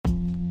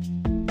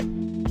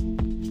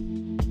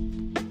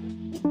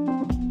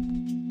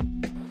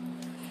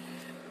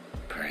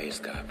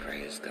Praise God,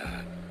 praise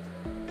God.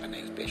 My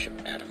name is Bishop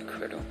Adam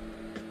Criddle.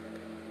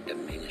 The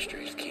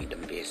ministry is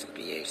Kingdom Business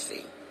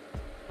BAC.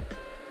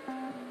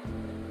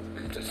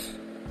 I'm just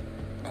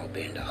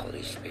obeying the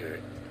Holy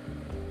Spirit.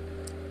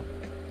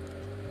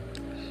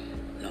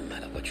 No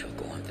matter what you're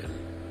going through,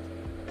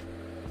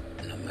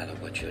 no matter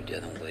what you're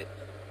dealing with,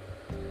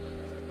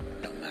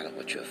 no matter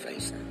what you're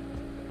facing,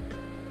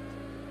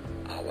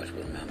 always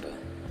remember,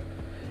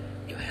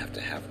 you have to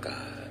have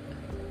God.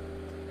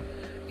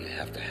 You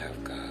have to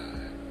have God.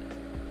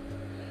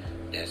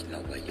 There's no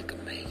way you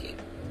can make it.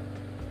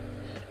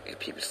 If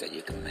people say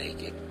you can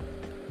make it,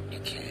 you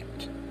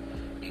can't.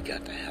 You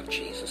got to have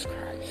Jesus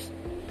Christ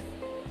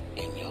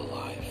in your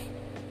life,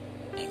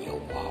 in your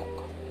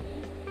walk,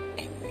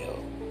 in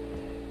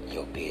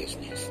your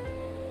business,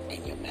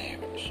 in your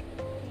marriage,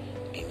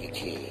 in your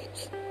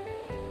kids.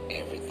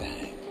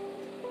 Everything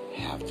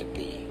have to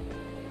be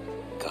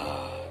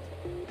God,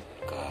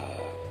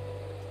 God,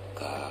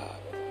 God,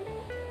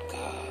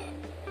 God,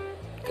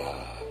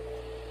 God.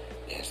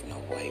 There's no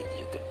way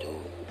you could do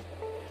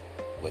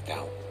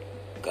without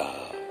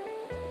God.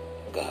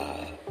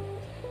 God.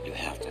 You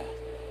have to,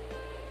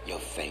 your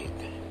faith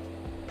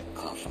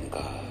come from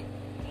God.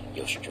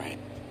 Your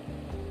strength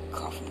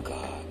come from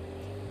God.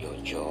 Your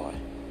joy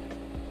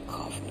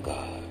come from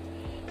God.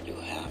 You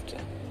have to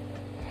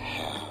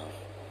have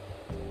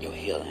your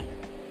healing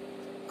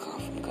come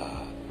from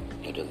God.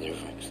 Your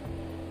deliverance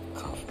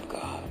come from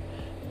God.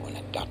 When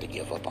the doctor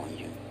give up on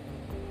you,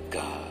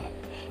 God.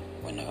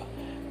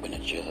 When the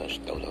judge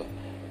throw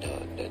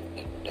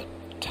the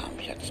time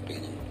you have to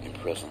spend in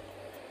prison,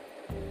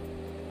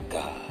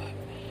 God.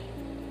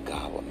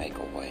 God will make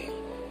a way.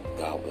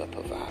 God will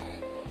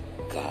provide.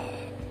 God,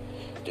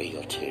 through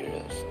your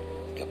tears,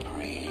 you're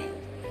praying,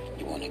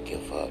 you want to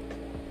give up,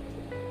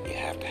 you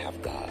have to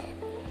have God,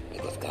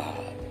 because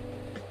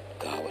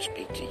God will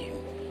speak to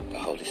you, the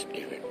Holy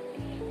Spirit.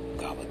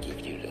 God will give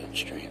you the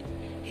strength.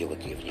 He will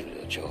give you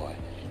the joy.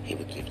 He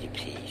will give you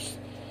peace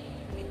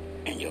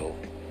and your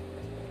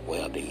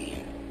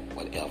well-being,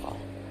 whatever.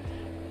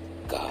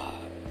 God,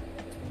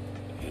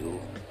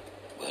 you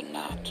will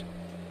not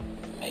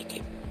make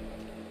it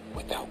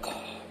without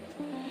God.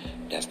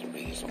 That's the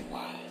reason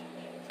why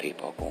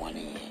people are going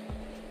in,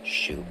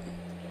 shooting,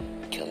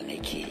 killing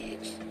their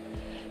kids,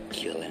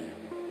 killing,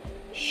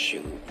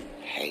 shooting,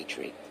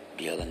 hatred,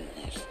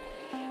 villainous,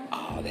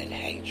 all that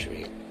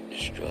hatred,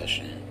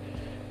 destruction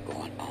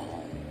going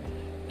on.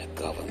 The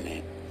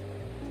government,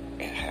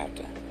 they have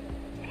to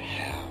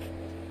have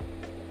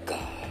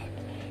God.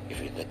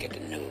 If you look at the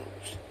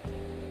news,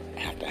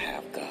 have to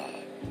have God.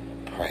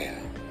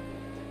 Prayer,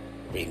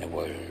 reading the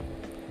Word,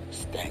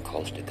 staying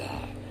close to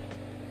God.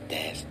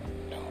 That's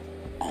the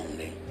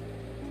only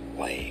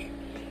way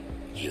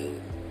you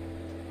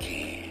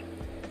can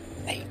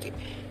make it.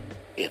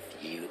 If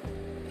you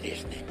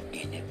listen to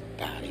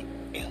anybody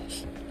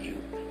else,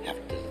 you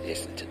have to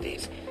listen to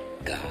this.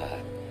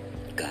 God,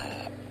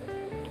 God,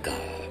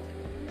 God,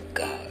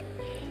 God.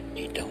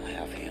 You don't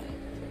have Him.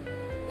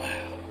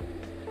 Wow.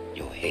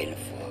 You're heading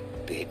for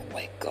a big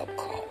wake-up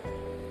call.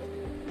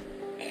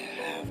 You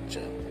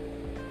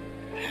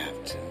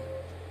have to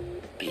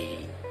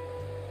be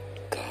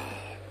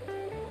God.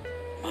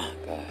 My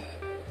God.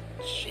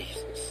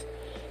 Jesus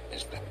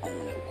is the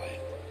only way.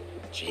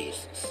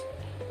 Jesus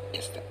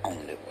is the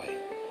only way.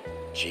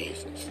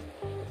 Jesus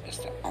is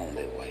the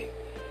only way.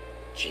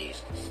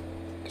 Jesus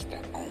is the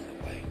only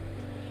way.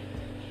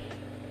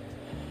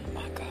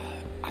 My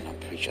God, I don't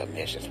preach a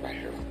message right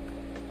here.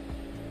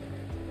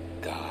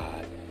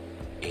 God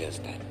is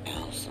the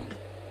answer.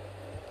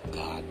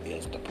 God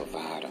is the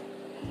provider.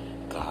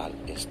 God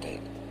is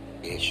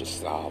your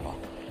solver.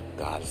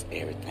 God is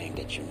everything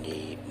that you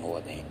need, more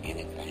than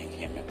anything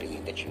human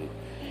being that you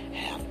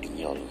have in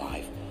your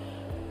life.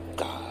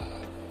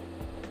 God.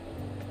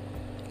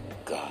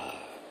 God.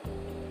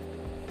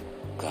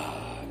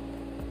 God.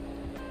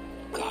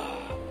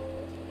 God.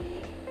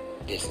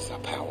 This is a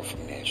powerful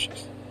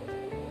message.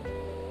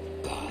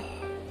 God.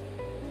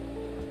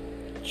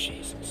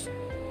 Jesus.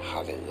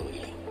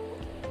 Hallelujah.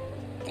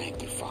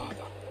 Thank you,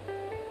 Father.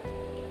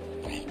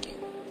 Thank you.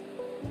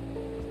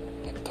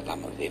 Because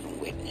I'm a living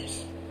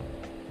witness.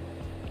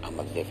 I'm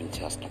a living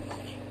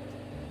testimony.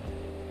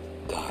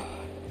 God.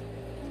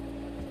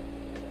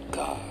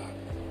 God.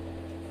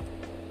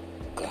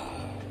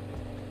 God.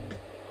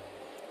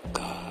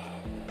 God.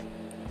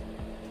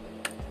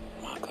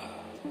 My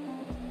God.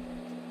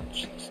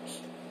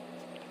 Jesus.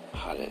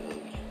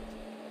 Hallelujah.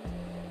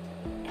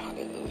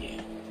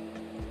 Hallelujah.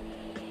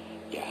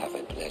 You have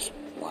a blessed,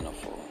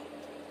 wonderful.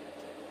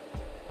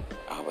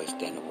 Always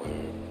stand the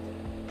word.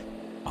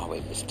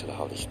 Always listen to the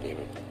Holy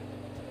Spirit.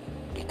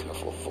 Be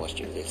careful of what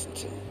you listen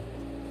to.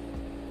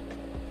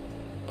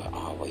 But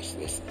always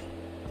listen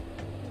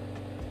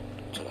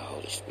to the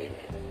Holy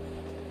Spirit.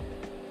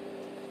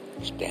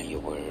 Stand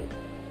your word.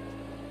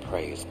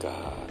 Praise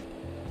God.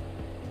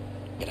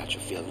 Get out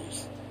your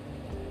feelings.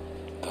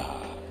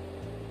 God.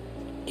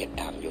 Get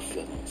out of your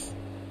feelings.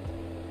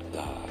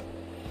 God.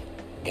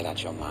 Get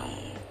out your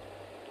mind.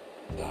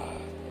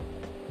 God.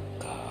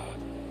 God.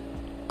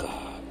 God.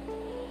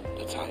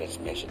 title of this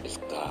message is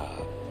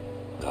God.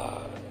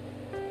 God.